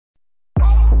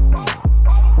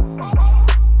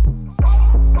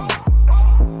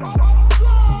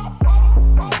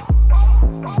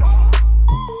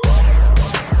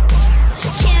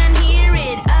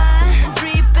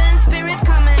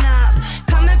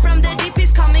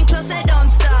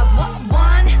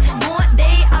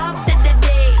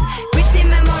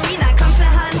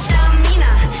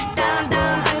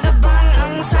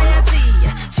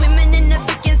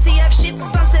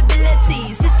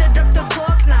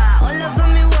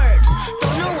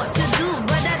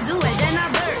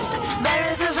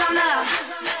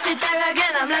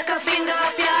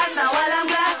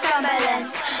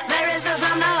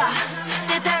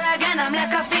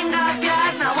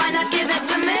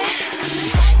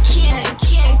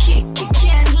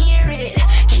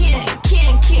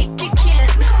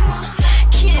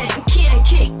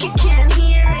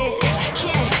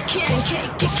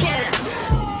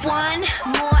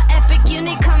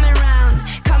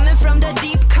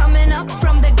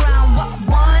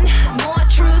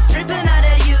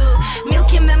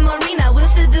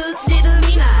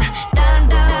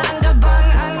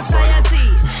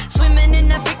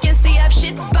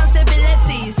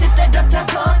a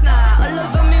coke now, all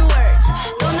over me words.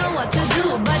 Don't know what to do,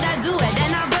 but I do it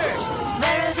and I burst.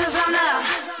 Where is it from now?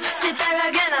 Sit there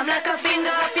again, I'm like a finger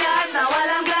up your ass now while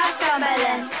I'm glass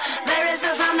tumbling. Where is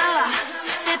it from now?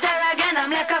 Sit there again,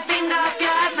 I'm like a finger up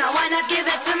your ass now, why not give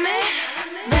it to me?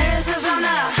 Where is it from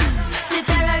now? Sit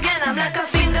there again, I'm like a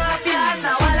finger up your ass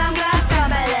now while I'm glass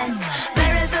tumbling.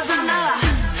 Where is it from now?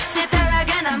 Sit there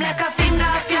again, I'm like a finger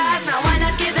up your ass now, why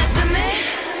not give it to me?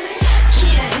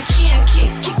 Can't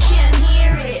kick, you can't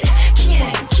hear it.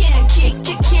 Can't kick,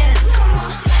 you can't.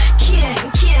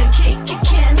 Can't kick, you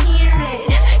can't hear it.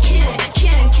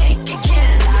 Can't kick, you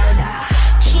can't. Louder.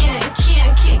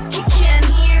 Can't kick, you can't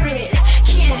hear it.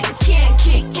 Can't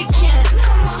kick, you can't.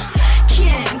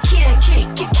 Can't kick,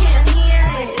 you can't hear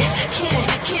it.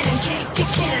 Can't kick, you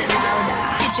can't. Louder.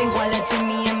 Kitchen quality,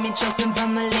 me and me chosen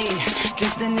family.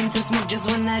 Drifting into smoke just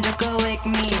when I joke awake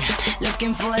me.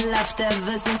 Looking for laughter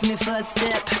ever since me first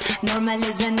step. Normal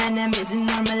is an enemy,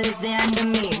 normal is the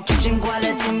enemy. Kitchen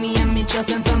quality, me and me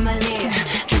chosen family.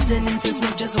 Drifting into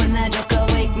smoke just when I joke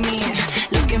awake me.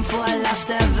 Looking for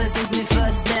laughter ever since me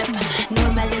first step.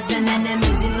 Normal is an enemy,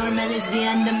 normal is the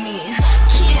enemy.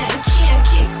 Can't